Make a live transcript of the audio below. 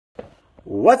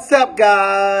What's up,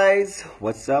 guys?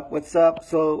 What's up? What's up?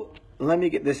 So let me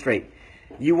get this straight.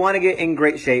 You want to get in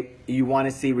great shape. You want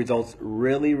to see results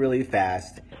really, really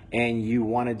fast. And you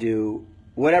want to do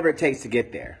whatever it takes to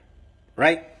get there,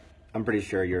 right? I'm pretty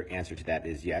sure your answer to that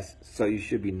is yes. So you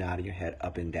should be nodding your head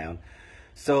up and down.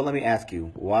 So let me ask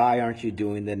you, why aren't you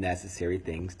doing the necessary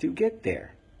things to get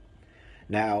there?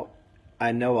 Now,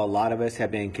 I know a lot of us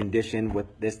have been conditioned with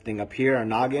this thing up here, our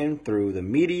noggin, through the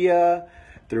media,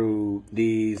 through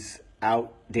these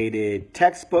outdated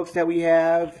textbooks that we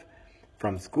have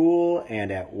from school and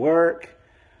at work.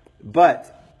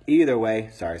 But either way,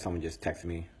 sorry, someone just texted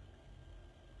me.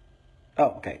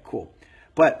 Oh, okay, cool.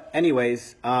 But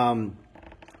anyways, all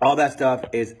that stuff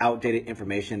is outdated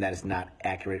information that is not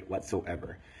accurate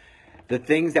whatsoever. The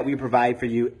things that we provide for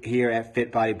you here at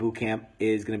Fit Body Bootcamp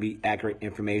is going to be accurate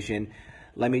information.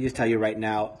 Let me just tell you right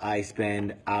now, I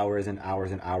spend hours and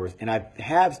hours and hours, and I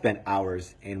have spent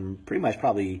hours and pretty much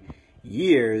probably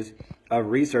years of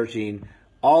researching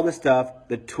all the stuff,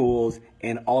 the tools,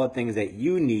 and all the things that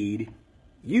you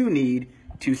need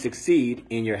to succeed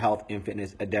in your health and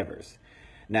fitness endeavors.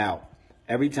 Now,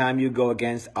 every time you go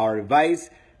against our advice,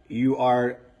 you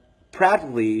are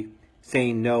practically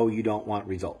saying, no, you don't want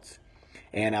results.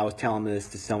 And I was telling this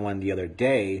to someone the other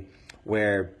day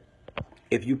where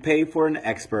if you pay for an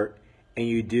expert and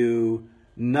you do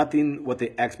nothing what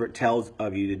the expert tells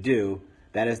of you to do,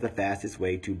 that is the fastest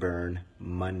way to burn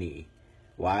money.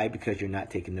 Why? Because you're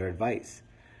not taking their advice.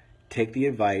 Take the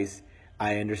advice.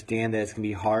 I understand that it's going to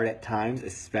be hard at times,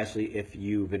 especially if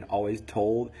you've been always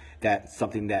told that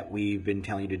something that we've been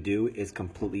telling you to do is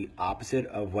completely opposite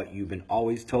of what you've been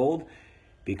always told,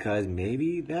 because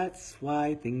maybe that's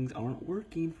why things aren't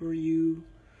working for you.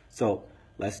 So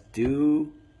let's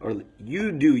do, or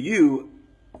you do you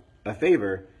a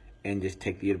favor and just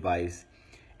take the advice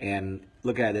and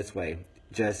look at it this way.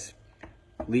 Just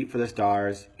leap for the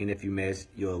stars, and if you miss,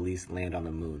 you'll at least land on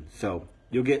the moon. So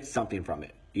you'll get something from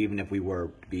it, even if we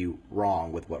were to be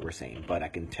wrong with what we're saying. But I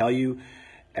can tell you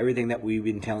everything that we've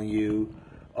been telling you,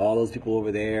 all those people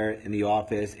over there in the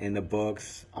office, in the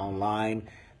books, online,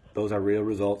 those are real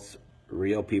results,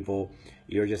 real people.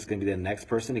 You're just going to be the next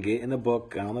person to get in the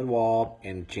book on the wall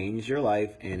and change your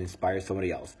life and inspire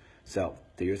somebody else. So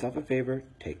do yourself a favor,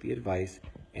 take the advice,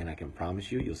 and I can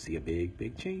promise you, you'll see a big,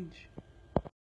 big change.